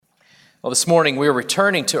Well, this morning we are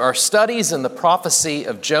returning to our studies in the prophecy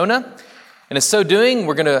of Jonah. And in so doing,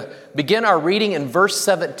 we're going to begin our reading in verse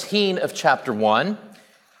 17 of chapter 1. And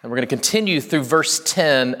we're going to continue through verse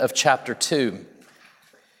 10 of chapter 2.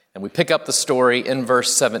 And we pick up the story in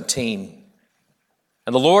verse 17.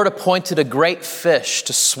 And the Lord appointed a great fish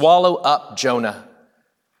to swallow up Jonah.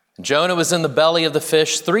 And Jonah was in the belly of the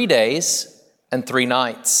fish 3 days and 3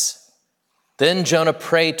 nights. Then Jonah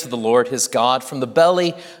prayed to the Lord his God from the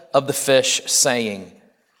belly of the fish, saying,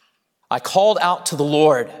 I called out to the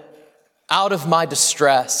Lord out of my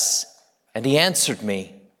distress, and he answered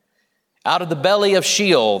me. Out of the belly of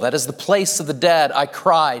Sheol, that is the place of the dead, I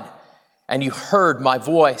cried, and you heard my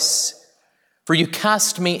voice. For you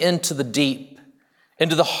cast me into the deep,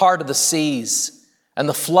 into the heart of the seas, and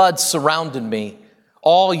the floods surrounded me.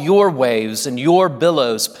 All your waves and your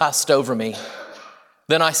billows passed over me.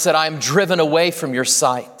 Then I said, I am driven away from your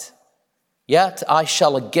sight. Yet I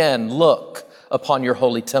shall again look upon your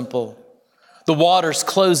holy temple. The waters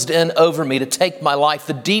closed in over me to take my life.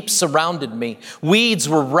 The deep surrounded me. Weeds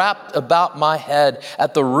were wrapped about my head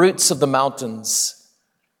at the roots of the mountains.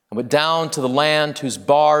 I went down to the land whose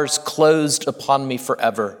bars closed upon me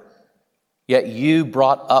forever. Yet you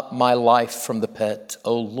brought up my life from the pit,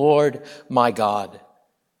 O Lord my God.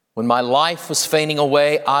 When my life was fainting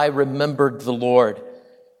away, I remembered the Lord,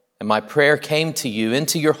 and my prayer came to you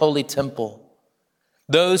into your holy temple.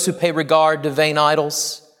 Those who pay regard to vain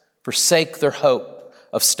idols forsake their hope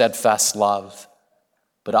of steadfast love.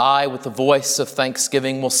 But I, with the voice of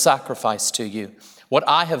thanksgiving, will sacrifice to you. What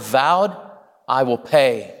I have vowed, I will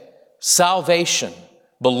pay. Salvation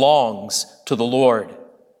belongs to the Lord.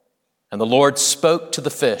 And the Lord spoke to the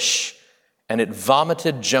fish, and it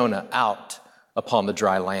vomited Jonah out upon the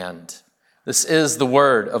dry land. This is the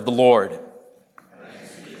word of the Lord.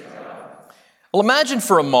 Well, imagine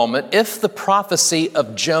for a moment if the prophecy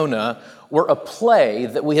of Jonah were a play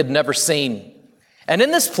that we had never seen. And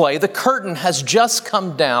in this play, the curtain has just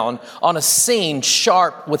come down on a scene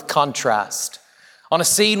sharp with contrast. On a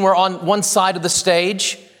scene where on one side of the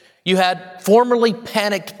stage, you had formerly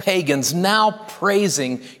panicked pagans now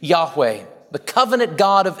praising Yahweh, the covenant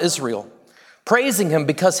God of Israel, praising him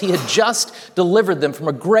because he had just delivered them from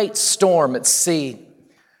a great storm at sea.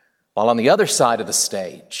 While on the other side of the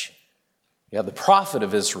stage, you have the prophet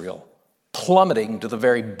of Israel plummeting to the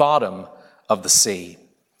very bottom of the sea.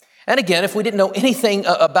 And again, if we didn't know anything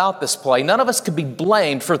about this play, none of us could be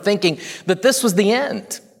blamed for thinking that this was the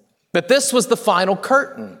end, that this was the final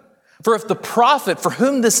curtain. For if the prophet for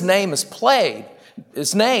whom this name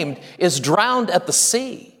is named, is drowned at the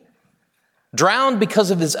sea, drowned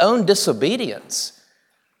because of his own disobedience,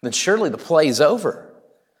 then surely the play's over.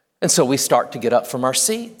 And so we start to get up from our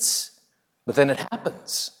seats. But then it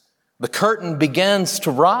happens. The curtain begins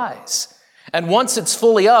to rise. And once it's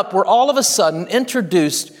fully up, we're all of a sudden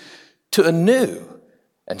introduced to a new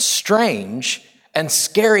and strange and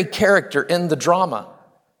scary character in the drama,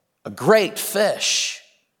 a great fish.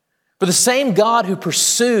 For the same God who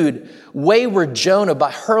pursued wayward Jonah by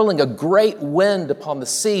hurling a great wind upon the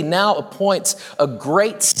sea now appoints a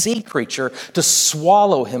great sea creature to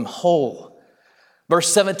swallow him whole.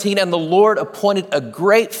 Verse 17, and the Lord appointed a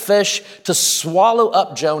great fish to swallow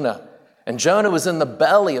up Jonah. And Jonah was in the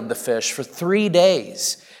belly of the fish for 3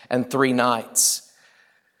 days and 3 nights.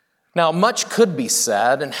 Now, much could be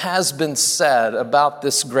said and has been said about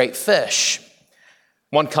this great fish.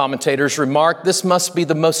 One commentator's remarked, this must be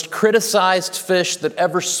the most criticized fish that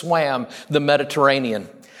ever swam the Mediterranean,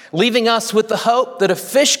 leaving us with the hope that if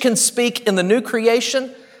fish can speak in the new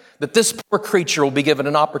creation, that this poor creature will be given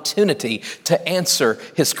an opportunity to answer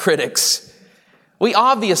his critics. We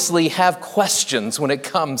obviously have questions when it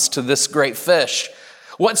comes to this great fish.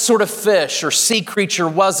 What sort of fish or sea creature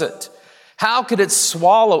was it? How could it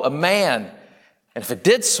swallow a man? And if it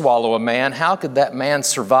did swallow a man, how could that man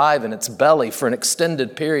survive in its belly for an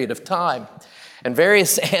extended period of time? And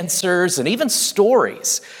various answers and even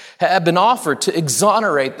stories have been offered to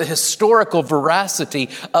exonerate the historical veracity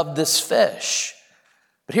of this fish.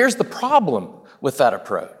 But here's the problem with that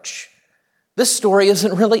approach. This story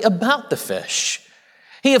isn't really about the fish.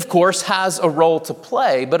 He, of course, has a role to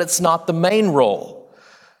play, but it's not the main role.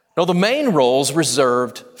 No, the main role is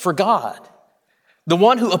reserved for God, the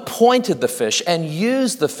one who appointed the fish and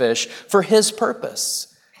used the fish for his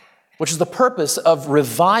purpose, which is the purpose of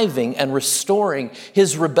reviving and restoring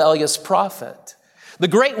his rebellious prophet. The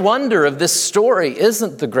great wonder of this story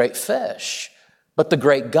isn't the great fish, but the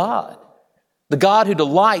great God, the God who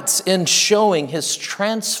delights in showing his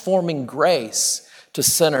transforming grace to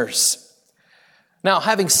sinners. Now,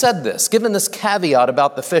 having said this, given this caveat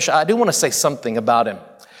about the fish, I do want to say something about him.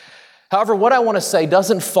 However, what I want to say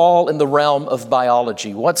doesn't fall in the realm of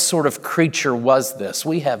biology. What sort of creature was this?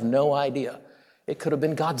 We have no idea. It could have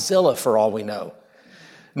been Godzilla for all we know.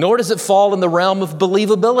 Nor does it fall in the realm of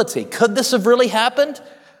believability. Could this have really happened?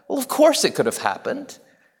 Well, of course it could have happened.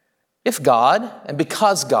 If God, and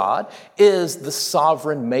because God, is the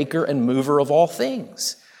sovereign maker and mover of all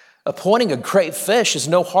things. Appointing a great fish is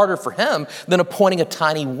no harder for him than appointing a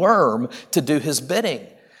tiny worm to do his bidding.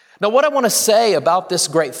 Now, what I want to say about this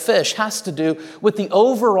great fish has to do with the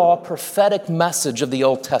overall prophetic message of the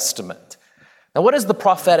Old Testament. Now, what is the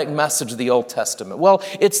prophetic message of the Old Testament? Well,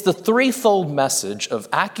 it's the threefold message of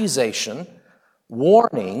accusation,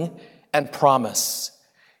 warning, and promise.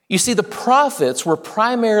 You see, the prophets were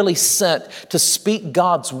primarily sent to speak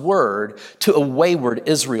God's word to a wayward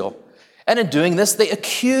Israel. And in doing this, they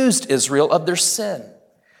accused Israel of their sin.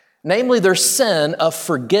 Namely, their sin of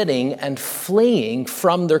forgetting and fleeing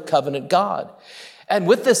from their covenant God. And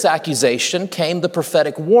with this accusation came the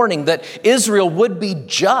prophetic warning that Israel would be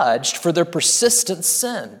judged for their persistent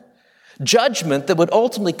sin. Judgment that would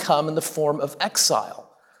ultimately come in the form of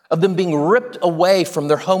exile, of them being ripped away from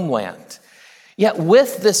their homeland. Yet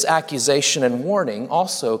with this accusation and warning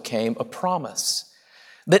also came a promise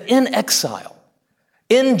that in exile,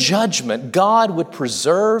 in judgment, God would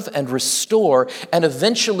preserve and restore and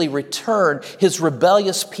eventually return his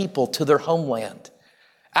rebellious people to their homeland.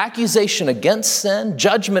 Accusation against sin,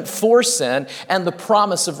 judgment for sin, and the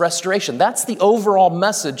promise of restoration. That's the overall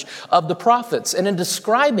message of the prophets. And in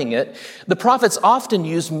describing it, the prophets often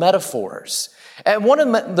use metaphors. And one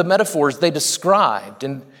of the metaphors they described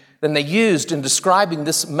and then they used in describing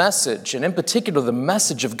this message, and in particular the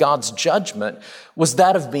message of God's judgment, was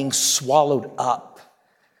that of being swallowed up.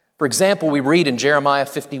 For example, we read in Jeremiah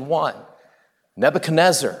 51,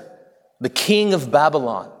 Nebuchadnezzar, the king of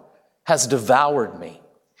Babylon, has devoured me.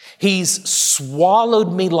 He's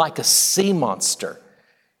swallowed me like a sea monster.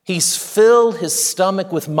 He's filled his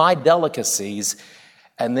stomach with my delicacies,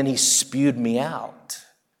 and then he spewed me out.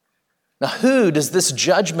 Now, who does this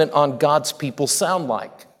judgment on God's people sound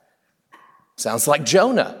like? Sounds like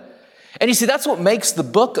Jonah. And you see, that's what makes the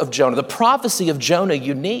book of Jonah, the prophecy of Jonah,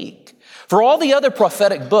 unique. For all the other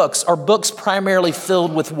prophetic books are books primarily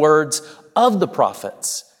filled with words of the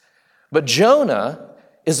prophets. But Jonah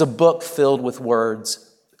is a book filled with words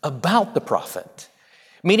about the prophet,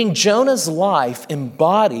 meaning Jonah's life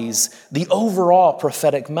embodies the overall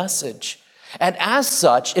prophetic message. And as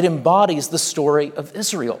such, it embodies the story of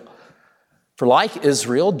Israel. For like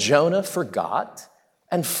Israel, Jonah forgot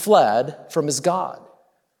and fled from his God.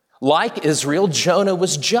 Like Israel, Jonah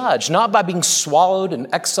was judged, not by being swallowed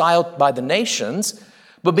and exiled by the nations,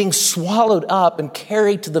 but being swallowed up and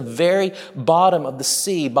carried to the very bottom of the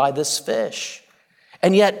sea by this fish.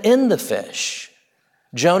 And yet in the fish,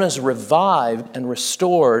 Jonah's revived and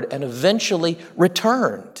restored and eventually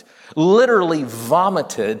returned, literally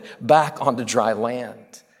vomited back onto dry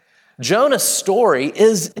land. Jonah's story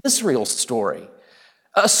is Israel's story.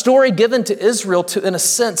 A story given to Israel to, in a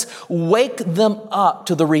sense, wake them up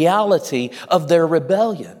to the reality of their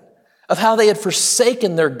rebellion, of how they had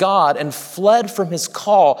forsaken their God and fled from his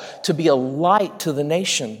call to be a light to the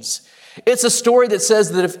nations. It's a story that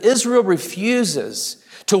says that if Israel refuses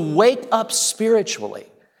to wake up spiritually,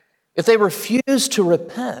 if they refuse to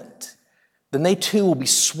repent, then they too will be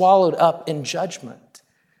swallowed up in judgment.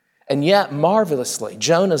 And yet, marvelously,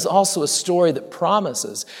 Jonah is also a story that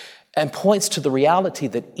promises and points to the reality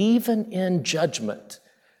that even in judgment,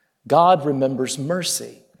 God remembers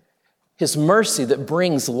mercy, his mercy that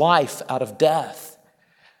brings life out of death.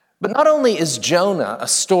 But not only is Jonah a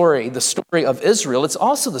story, the story of Israel, it's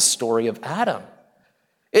also the story of Adam.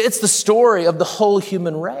 It's the story of the whole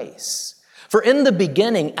human race. For in the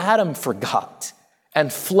beginning, Adam forgot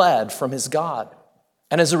and fled from his God.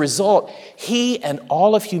 And as a result, he and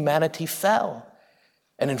all of humanity fell.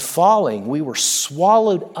 And in falling, we were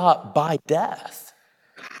swallowed up by death.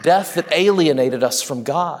 Death that alienated us from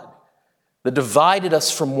God, that divided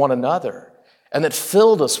us from one another, and that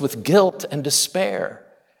filled us with guilt and despair.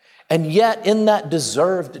 And yet, in that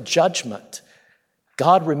deserved judgment,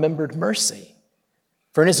 God remembered mercy.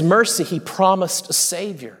 For in his mercy, he promised a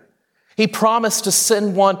Savior. He promised to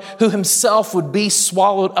send one who himself would be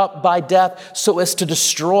swallowed up by death so as to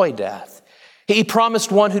destroy death. He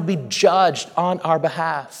promised one who'd be judged on our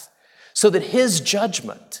behalf so that his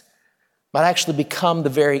judgment might actually become the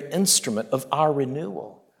very instrument of our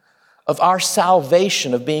renewal, of our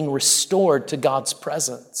salvation, of being restored to God's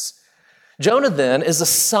presence. Jonah then is a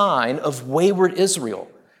sign of wayward Israel.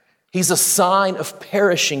 He's a sign of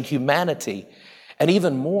perishing humanity. And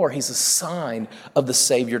even more, he's a sign of the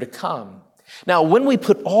Savior to come. Now, when we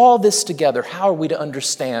put all this together, how are we to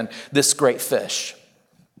understand this great fish?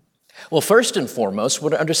 Well, first and foremost,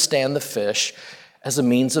 we're to understand the fish as a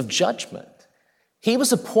means of judgment. He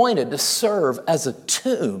was appointed to serve as a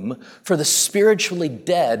tomb for the spiritually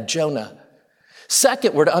dead Jonah.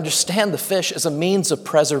 Second, we're to understand the fish as a means of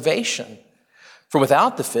preservation. For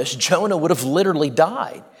without the fish, Jonah would have literally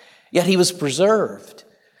died, yet he was preserved,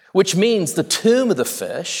 which means the tomb of the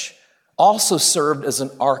fish also served as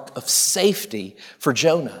an ark of safety for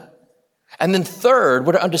Jonah. And then third,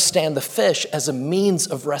 we're to understand the fish as a means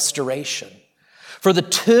of restoration. For the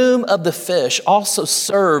tomb of the fish also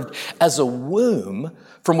served as a womb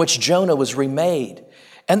from which Jonah was remade.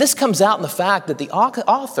 And this comes out in the fact that the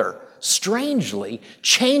author, strangely,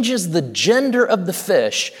 changes the gender of the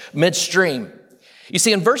fish midstream. You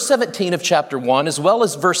see, in verse 17 of chapter 1, as well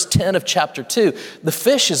as verse 10 of chapter 2, the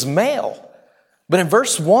fish is male. But in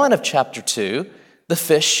verse 1 of chapter 2, the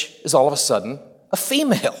fish is all of a sudden a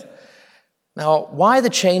female. Now, why the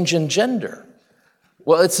change in gender?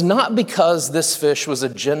 Well, it's not because this fish was a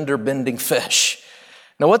gender-bending fish.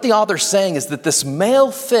 Now, what the author's saying is that this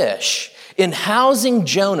male fish, in housing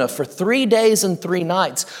Jonah for 3 days and 3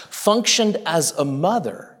 nights, functioned as a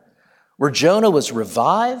mother, where Jonah was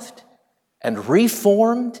revived and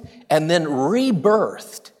reformed and then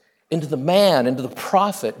rebirthed into the man, into the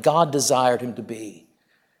prophet God desired him to be.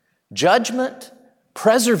 Judgment,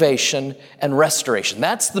 preservation, and restoration.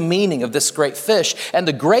 That's the meaning of this great fish. And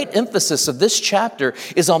the great emphasis of this chapter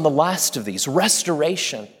is on the last of these,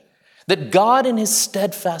 restoration. That God in his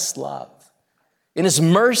steadfast love, in his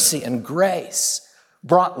mercy and grace,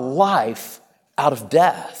 brought life out of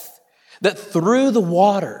death. That through the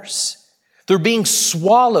waters, through being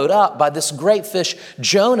swallowed up by this great fish,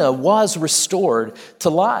 Jonah was restored to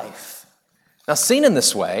life. Now, seen in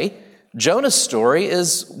this way, Jonah's story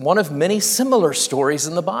is one of many similar stories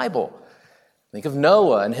in the Bible. Think of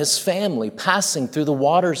Noah and his family passing through the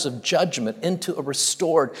waters of judgment into a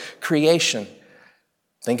restored creation.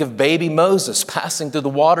 Think of baby Moses passing through the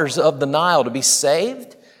waters of the Nile to be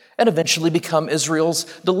saved and eventually become Israel's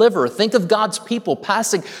deliverer. Think of God's people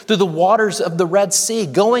passing through the waters of the Red Sea,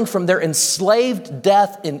 going from their enslaved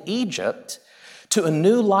death in Egypt to a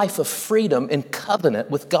new life of freedom in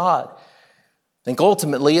covenant with God. Think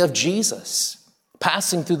ultimately of Jesus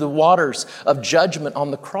passing through the waters of judgment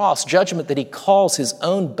on the cross, judgment that he calls his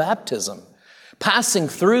own baptism, passing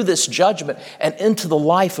through this judgment and into the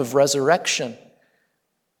life of resurrection.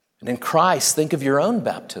 And in Christ, think of your own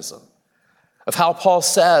baptism, of how Paul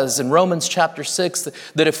says in Romans chapter 6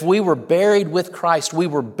 that if we were buried with Christ, we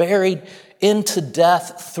were buried into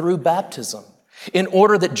death through baptism, in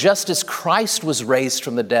order that just as Christ was raised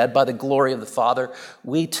from the dead by the glory of the Father,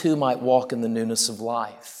 we too might walk in the newness of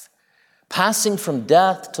life. Passing from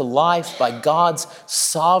death to life by God's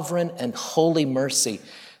sovereign and holy mercy.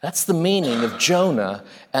 That's the meaning of Jonah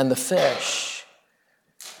and the fish.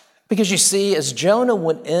 Because you see, as Jonah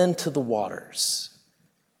went into the waters,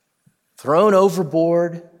 thrown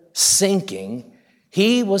overboard, sinking,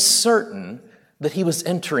 he was certain that he was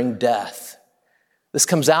entering death. This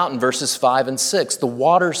comes out in verses 5 and 6. The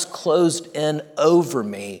waters closed in over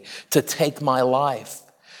me to take my life.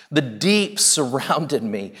 The deep surrounded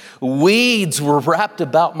me. Weeds were wrapped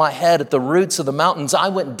about my head at the roots of the mountains. I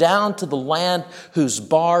went down to the land whose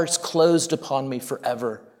bars closed upon me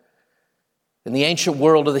forever. In the ancient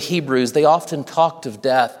world of the Hebrews, they often talked of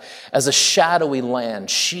death as a shadowy land,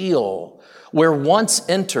 Sheol, where once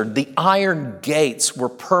entered, the iron gates were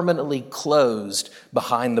permanently closed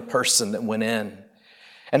behind the person that went in.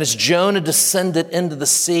 And as Jonah descended into the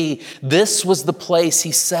sea, this was the place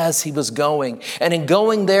he says he was going. And in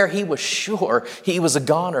going there, he was sure he was a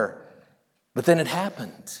goner. But then it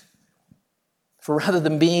happened. For rather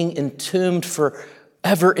than being entombed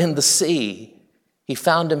forever in the sea, he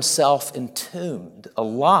found himself entombed,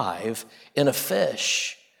 alive in a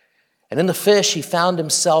fish. And in the fish, he found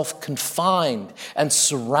himself confined and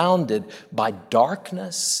surrounded by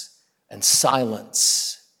darkness and silence.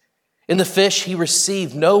 In the fish, he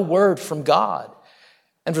received no word from God.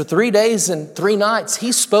 And for 3 days and 3 nights,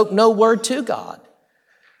 he spoke no word to God.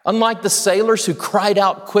 Unlike the sailors who cried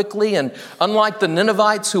out quickly, and unlike the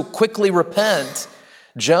Ninevites who quickly repent,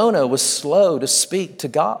 Jonah was slow to speak to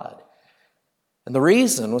God. And the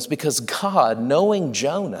reason was because God, knowing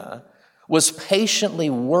Jonah, was patiently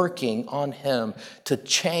working on him to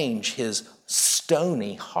change his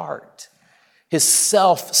stony heart, his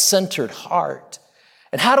self-centered heart.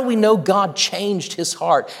 And how do we know God changed his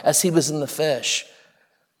heart as he was in the fish?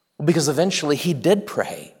 Well, because eventually he did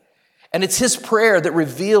pray. And it's his prayer that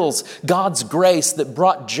reveals God's grace that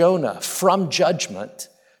brought Jonah from judgment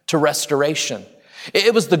to restoration.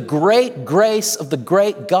 It was the great grace of the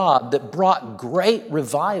great God that brought great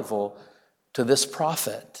revival to this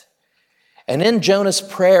prophet. And in Jonah's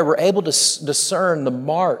prayer, we're able to discern the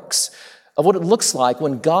marks of what it looks like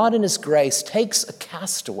when God in his grace takes a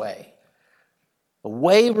castaway, a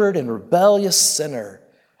wayward and rebellious sinner,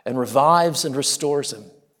 and revives and restores him.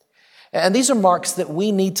 And these are marks that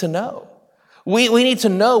we need to know. We need to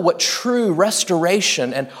know what true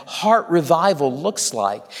restoration and heart revival looks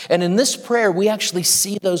like. And in this prayer, we actually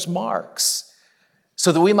see those marks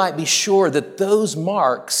so that we might be sure that those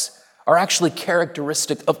marks are actually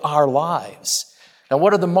characteristic of our lives. Now,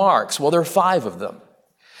 what are the marks? Well, there are 5 of them.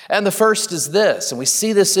 And the first is this, and we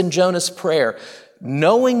see this in Jonah's prayer,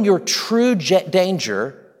 knowing your true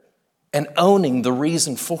danger and owning the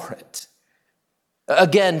reason for it.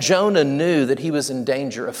 Again, Jonah knew that he was in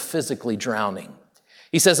danger of physically drowning.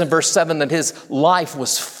 He says in verse 7 that his life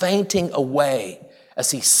was fainting away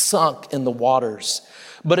as he sunk in the waters.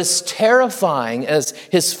 But as terrifying as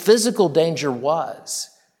his physical danger was,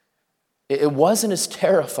 it wasn't as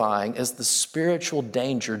terrifying as the spiritual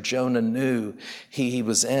danger Jonah knew he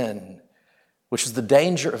was in, which was the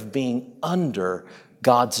danger of being under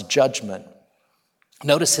God's judgment.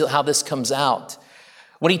 Notice how this comes out.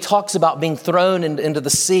 When he talks about being thrown into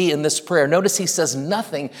the sea in this prayer, notice he says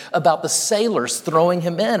nothing about the sailors throwing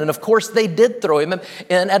him in. And of course, they did throw him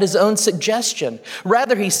in at his own suggestion.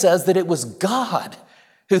 Rather, he says that it was God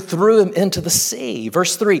who threw him into the sea.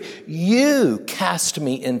 Verse 3, you cast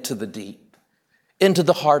me into the deep, into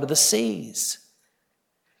the heart of the seas.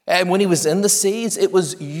 And when he was in the seas, it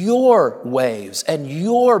was your waves and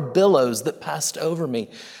your billows that passed over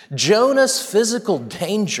me. Jonah's physical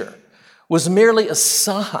danger was merely a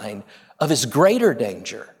sign of his greater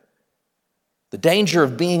danger, the danger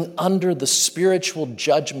of being under the spiritual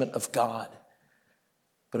judgment of God.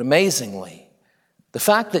 But amazingly, the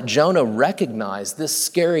fact that Jonah recognized this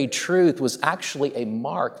scary truth was actually a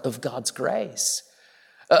mark of God's grace,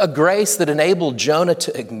 a grace that enabled Jonah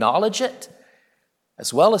to acknowledge it,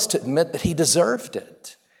 as well as to admit that he deserved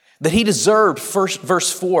it, that he deserved,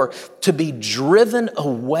 verse 4, to be driven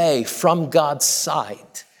away from God's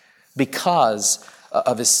sight because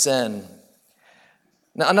of his sin.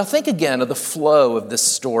 Now think again of the flow of this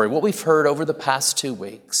story, what we've heard over the past 2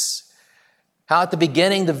 weeks. How at the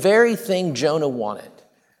beginning, the very thing Jonah wanted,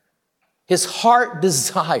 his heart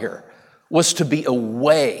desire was to be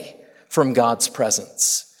away from God's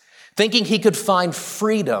presence, thinking he could find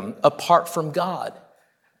freedom apart from God.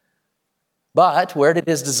 But where did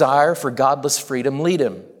his desire for godless freedom lead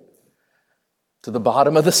him? To the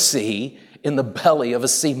bottom of the sea, in the belly of a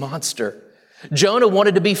sea monster. Jonah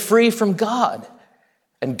wanted to be free from God.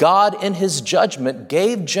 And God, in his judgment,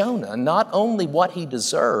 gave Jonah not only what he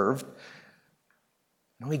deserved,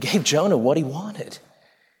 no, he gave Jonah what he wanted.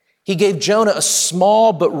 He gave Jonah a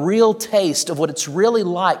small but real taste of what it's really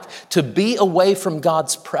like to be away from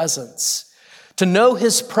God's presence, to know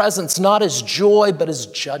his presence not as joy but as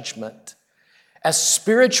judgment, as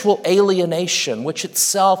spiritual alienation, which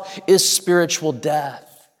itself is spiritual death.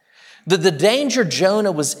 The danger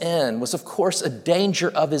Jonah was in was, of course, a danger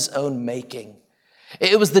of his own making.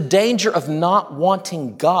 It was the danger of not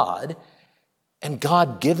wanting God and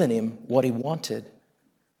God giving him what he wanted.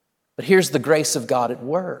 But here's the grace of God at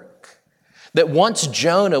work, that once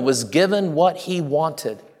Jonah was given what he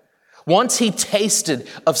wanted, once he tasted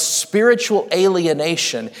of spiritual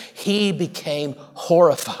alienation, he became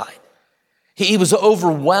horrified. He was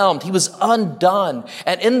overwhelmed. He was undone.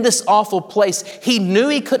 And in this awful place, he knew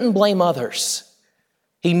he couldn't blame others.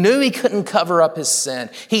 He knew he couldn't cover up his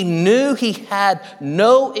sin. He knew he had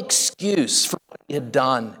no excuse for what he had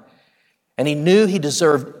done. And he knew he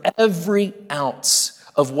deserved every ounce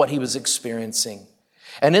of what he was experiencing.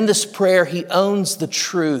 And in this prayer, he owns the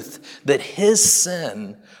truth that his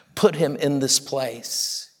sin put him in this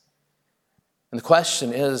place. And the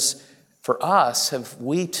question is, for us, have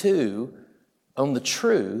we too own the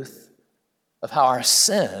truth of how our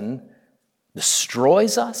sin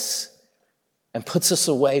destroys us and puts us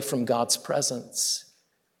away from God's presence?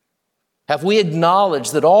 Have we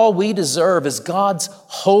acknowledged that all we deserve is God's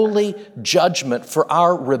holy judgment for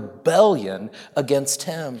our rebellion against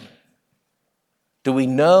him? Do we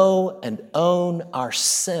know and own our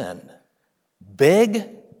sin, big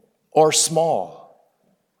or small?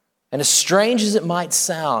 And as strange as it might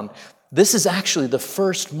sound, this is actually the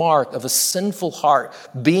first mark of a sinful heart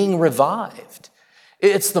being revived.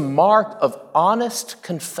 It's the mark of honest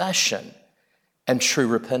confession and true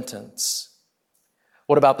repentance.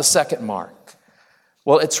 What about the second mark?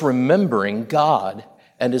 Well, it's remembering God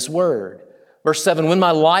and his word. Verse 7, when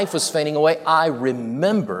my life was fading away, I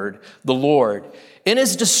remembered the Lord. In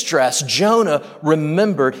his distress, Jonah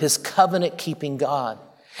remembered his covenant-keeping God.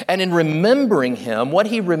 And in remembering him, what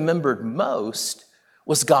he remembered most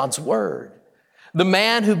was God's word. The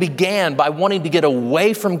man who began by wanting to get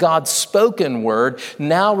away from God's spoken word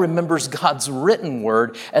now remembers God's written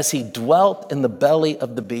word as he dwelt in the belly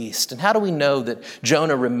of the beast. And how do we know that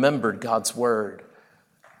Jonah remembered God's word?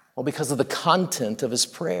 Well, because of the content of his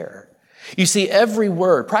prayer. You see, every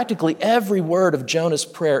word, practically every word of Jonah's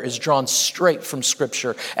prayer is drawn straight from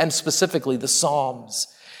Scripture, and specifically the Psalms.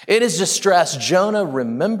 In his distress, Jonah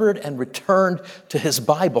remembered and returned to his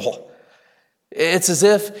Bible. It's as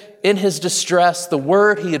if in his distress, the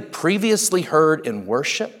word he had previously heard in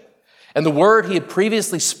worship and the word he had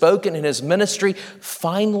previously spoken in his ministry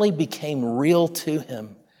finally became real to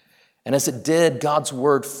him. And as it did, God's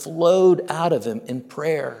word flowed out of him in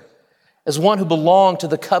prayer. As one who belonged to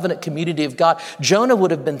the covenant community of God, Jonah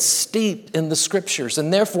would have been steeped in the Scriptures,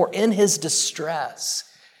 and therefore in his distress,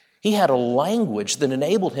 he had a language that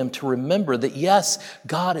enabled him to remember that yes,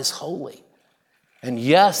 God is holy, and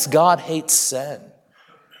yes, God hates sin,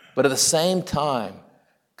 but at the same time,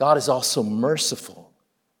 God is also merciful,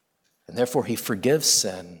 and therefore he forgives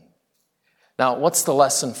sin. Now, what's the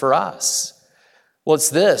lesson for us? Well, it's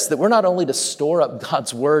this, that we're not only to store up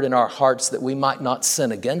God's word in our hearts that we might not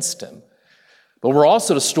sin against him, but we're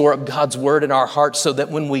also to store up God's word in our hearts so that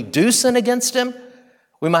when we do sin against him,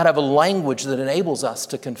 we might have a language that enables us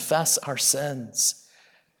to confess our sins.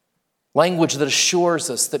 Language that assures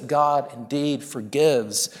us that God indeed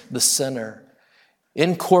forgives the sinner.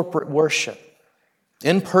 In corporate worship,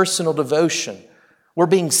 in personal devotion, we're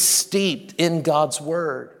being steeped in God's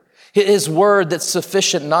word. His word that's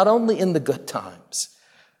sufficient not only in the good times,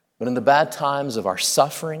 but in the bad times of our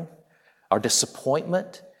suffering, our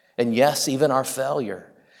disappointment, and yes, even our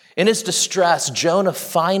failure. In his distress, Jonah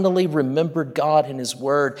finally remembered God in his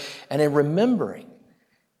word, and in remembering,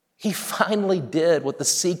 he finally did what the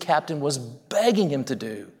sea captain was begging him to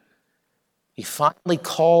do. He finally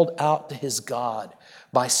called out to his God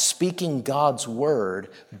by speaking God's word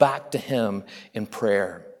back to him in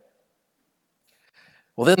prayer.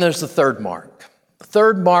 Well, then there's the third mark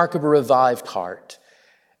of a revived heart,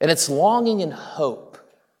 and it's longing and hope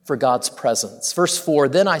for God's presence. Verse 4,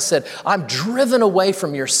 then I said, I'm driven away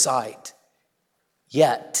from your sight,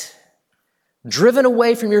 yet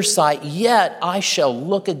I shall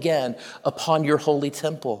look again upon your holy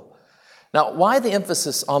temple. Now, why the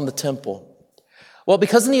emphasis on the temple? Well,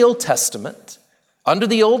 because in the Old Testament, under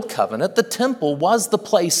the Old Covenant, the temple was the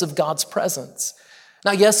place of God's presence.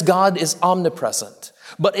 Now, yes, God is omnipresent,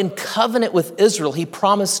 but in covenant with Israel, he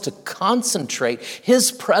promised to concentrate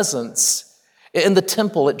his presence in the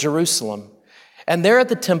temple at Jerusalem. And there at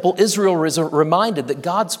the temple, Israel was reminded that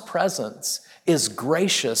God's presence is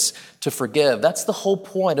gracious to forgive. That's the whole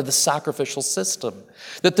point of the sacrificial system,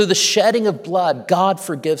 that through the shedding of blood, God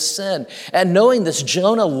forgives sin. And knowing this,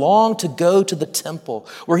 Jonah longed to go to the temple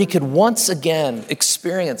where he could once again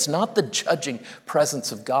experience not the judging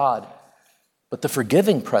presence of God, but the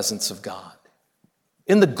forgiving presence of God.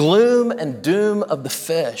 In the gloom and doom of the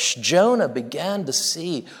fish, Jonah began to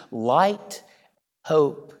see light,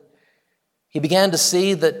 hope. He began to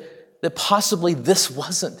see that possibly this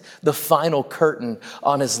wasn't the final curtain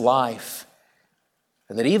on his life.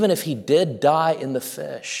 And that even if he did die in the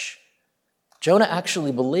fish, Jonah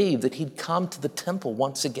actually believed that he'd come to the temple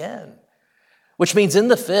once again. Which means in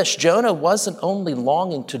the fish, Jonah wasn't only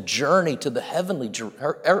longing to journey to the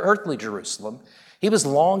earthly Jerusalem, he was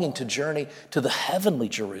longing to journey to the heavenly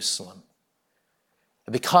Jerusalem.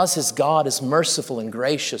 And because his God is merciful and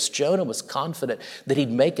gracious, Jonah was confident that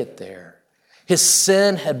he'd make it there. His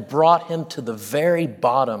sin had brought him to the very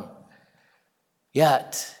bottom.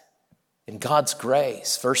 Yet, in God's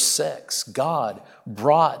grace, verse 6, God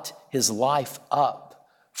brought his life up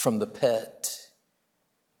from the pit.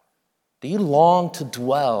 Do you long to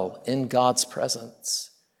dwell in God's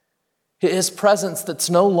presence? His presence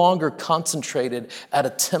that's no longer concentrated at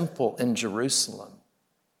a temple in Jerusalem,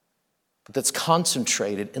 but that's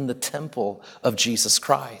concentrated in the temple of Jesus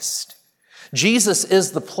Christ. Jesus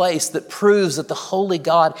is the place that proves that the holy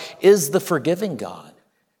God is the forgiving God.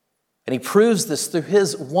 And he proves this through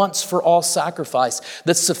his once-for-all sacrifice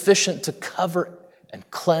that's sufficient to cover and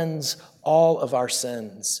cleanse all of our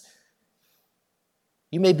sins.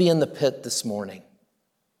 You may be in the pit this morning,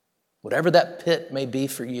 whatever that pit may be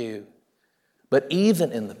for you, but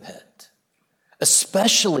even in the pit,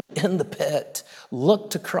 especially in the pit, look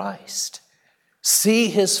to Christ. See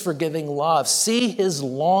his forgiving love. See his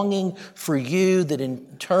longing for you, that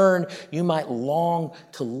in turn you might long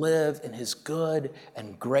to live in his good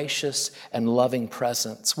and gracious and loving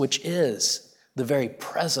presence, which is the very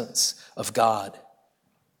presence of God.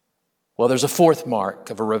 Well, there's a fourth mark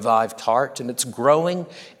of a revived heart, and it's growing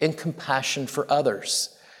in compassion for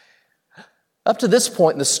others. Up to this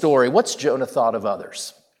point in the story, what's Jonah thought of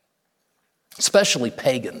others? Especially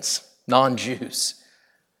pagans, non-Jews.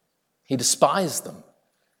 He despised them.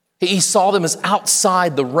 He saw them as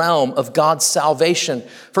outside the realm of God's salvation.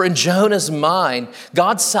 For in Jonah's mind,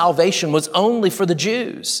 God's salvation was only for the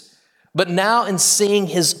Jews. But now in seeing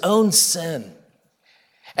his own sin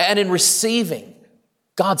and in receiving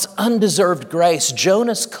God's undeserved grace,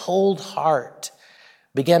 Jonah's cold heart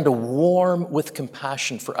began to warm with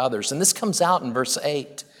compassion for others. And this comes out in verse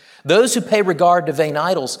 8. Those who pay regard to vain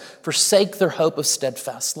idols forsake their hope of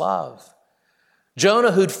steadfast love.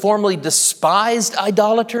 Jonah, who'd formerly despised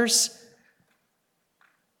idolaters,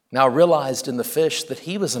 now realized in the fish that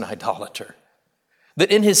he was an idolater.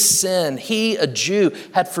 That in his sin, he, a Jew,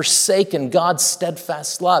 had forsaken God's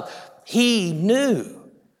steadfast love. He knew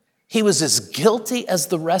he was as guilty as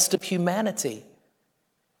the rest of humanity.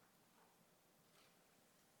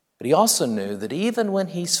 But he also knew that even when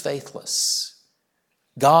he's faithless,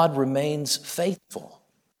 God remains faithful.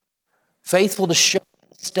 Faithful to show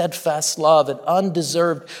steadfast love and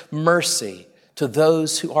undeserved mercy to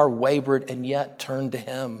those who are wayward and yet turn to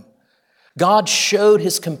him. God showed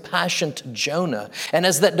his compassion to Jonah, and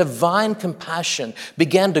as that divine compassion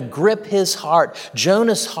began to grip his heart,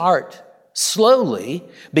 Jonah's heart slowly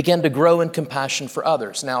began to grow in compassion for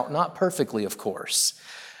others. Now, not perfectly, of course.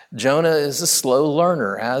 Jonah is a slow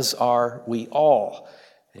learner, as are we all.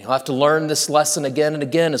 And you'll have to learn this lesson again and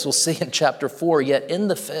again, as we'll see in chapter 4. Yet in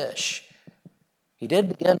the fish, he did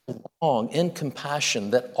begin to long in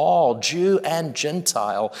compassion that all, Jew and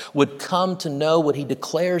Gentile, would come to know what he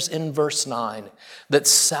declares in verse 9, that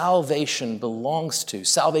salvation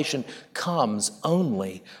comes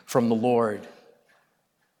only from the Lord.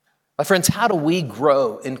 My friends, how do we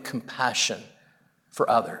grow in compassion for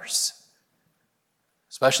others?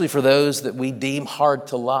 Especially for those that we deem hard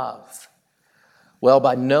to love. Well,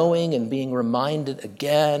 by knowing and being reminded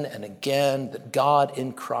again and again that God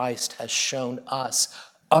in Christ has shown us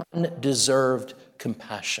undeserved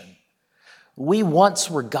compassion. We once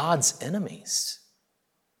were God's enemies,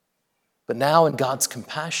 but now in God's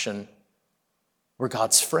compassion, we're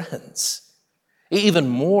God's friends. Even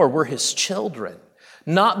more, we're his children,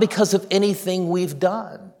 not because of anything we've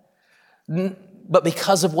done, but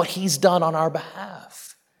because of what he's done on our behalf.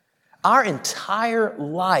 Our entire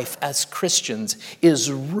life as Christians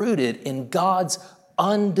is rooted in God's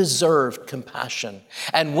undeserved compassion.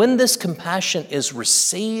 And when this compassion is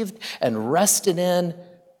received and rested in,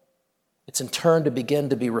 it's in turn to begin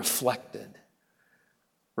to be reflected.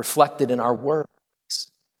 Reflected in our words,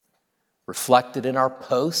 reflected in our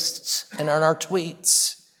posts and in our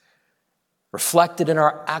tweets, reflected in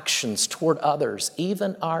our actions toward others,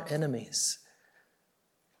 even our enemies.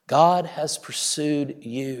 God has pursued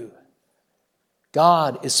you.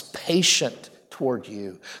 God is patient toward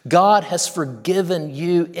you. God has forgiven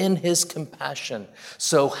you in his compassion.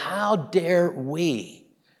 So how dare we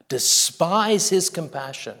despise his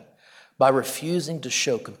compassion by refusing to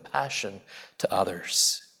show compassion to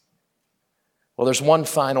others? Well, there's one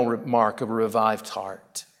final mark of a revived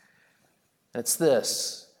heart. And it's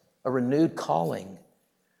this, a renewed calling.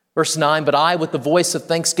 Verse 9, but I with the voice of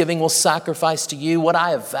thanksgiving will sacrifice to you. What I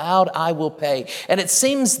have vowed, I will pay. And it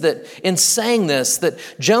seems that in saying this, that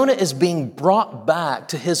Jonah is being brought back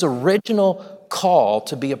to his original call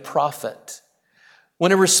to be a prophet.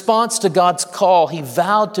 When in response to God's call, he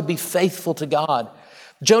vowed to be faithful to God.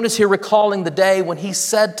 Jonah's here recalling the day when he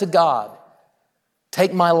said to God,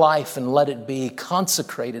 take my life and let it be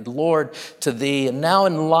consecrated, Lord, to thee. And now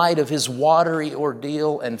in light of his watery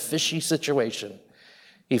ordeal and fishy situation,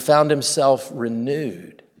 he found himself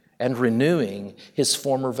renewed and renewing his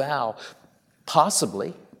former vow.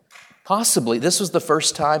 Possibly, this was the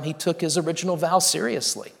first time he took his original vow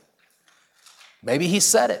seriously. Maybe he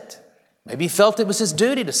said it. Maybe he felt it was his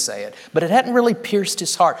duty to say it, but it hadn't really pierced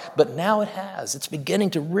his heart. But now it has. It's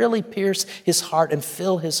beginning to really pierce his heart and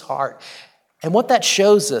fill his heart. And what that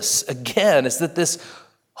shows us, again, is that this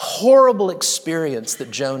horrible experience that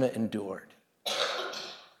Jonah endured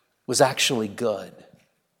was actually good.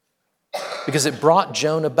 Because it brought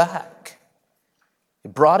Jonah back.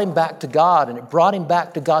 It brought him back to God, and it brought him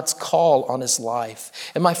back to God's call on his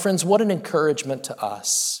life. And my friends, what an encouragement to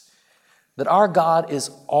us. that our God is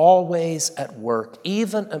always at work,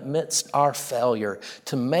 even amidst our failure,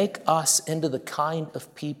 to make us into the kind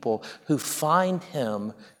of people who find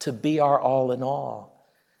Him to be our all in all,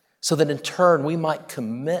 so that in turn we might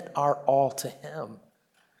commit our all to Him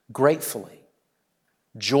gratefully,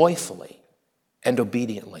 joyfully, and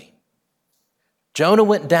obediently. Jonah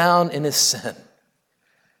went down in his sin,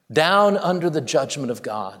 down under the judgment of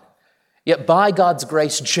God. Yet by God's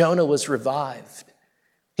grace, Jonah was revived.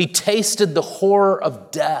 He tasted the horror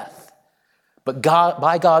of death, but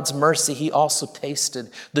by God's mercy, he also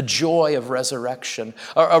tasted the joy of resurrection,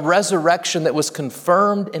 a resurrection that was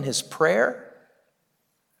confirmed in his prayer,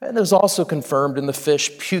 and it was also confirmed in the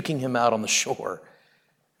fish puking him out on the shore.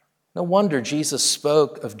 No wonder Jesus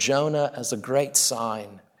spoke of Jonah as a great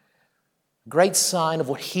sign of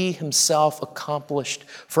what he himself accomplished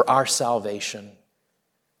for our salvation.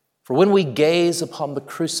 For when we gaze upon the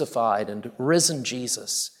crucified and risen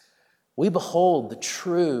Jesus, we behold the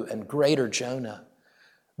true and greater Jonah,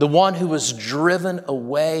 the one who was driven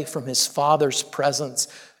away from his Father's presence,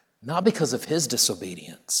 not because of his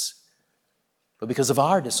disobedience, but because of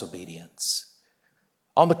our disobedience.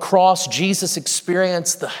 On the cross, Jesus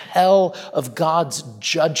experienced the hell of God's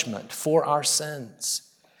judgment for our sins.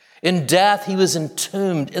 In death, he was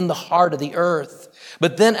entombed in the heart of the earth.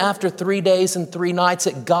 But then after 3 days and 3 nights,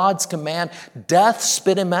 at God's command, death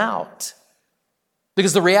spit him out.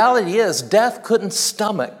 Because the reality is, death couldn't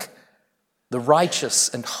stomach the righteous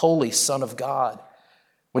and holy Son of God.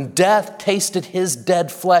 When death tasted his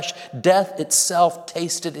dead flesh, death itself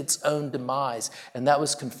tasted its own demise. And that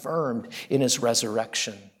was confirmed in his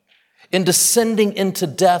resurrection. In descending into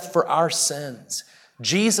death for our sins,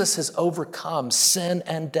 Jesus has overcome sin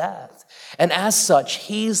and death. And as such,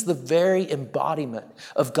 he's the very embodiment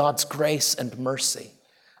of God's grace and mercy,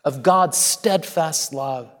 of God's steadfast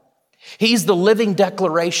love. He's the living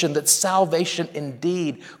declaration that salvation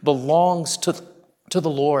indeed belongs to the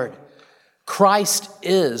Lord. Christ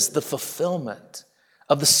is the fulfillment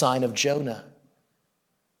of the sign of Jonah.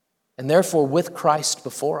 And therefore, with Christ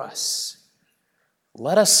before us,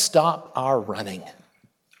 let us stop our running.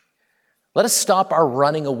 Let us stop our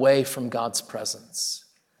running away from God's presence.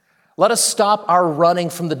 Let us stop our running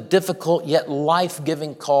from the difficult yet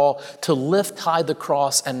life-giving call to lift high the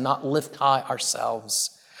cross and not lift high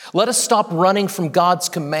ourselves. Let us stop running from God's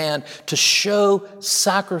command to show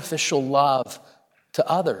sacrificial love to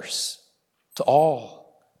others, to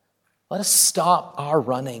all. Let us stop our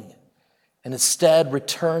running and instead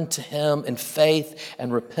return to Him in faith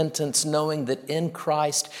and repentance, knowing that in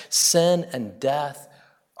Christ, sin and death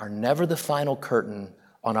are never the final curtain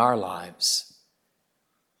on our lives.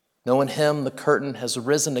 No, in Him, the curtain has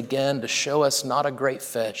risen again to show us not a great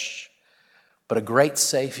fish, but a great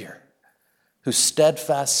Savior whose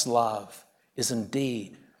steadfast love is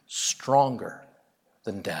indeed stronger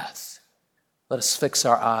than death. Let us fix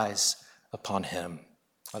our eyes upon Him.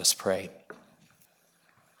 Let us pray.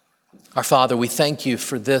 Our Father, we thank You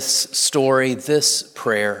for this story, this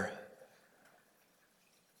prayer.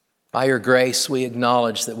 By Your grace, we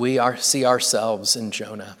acknowledge that we see ourselves in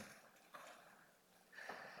Jonah.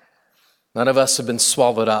 None of us have been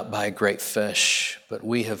swallowed up by a great fish, but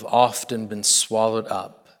we have often been swallowed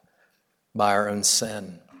up by our own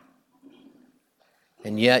sin.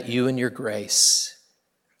 And yet You in Your grace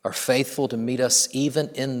are faithful to meet us even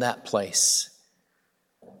in that place,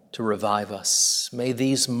 to revive us. May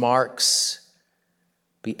these marks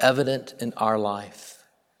be evident in our life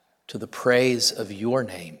to the praise of Your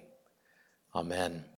name. Amen.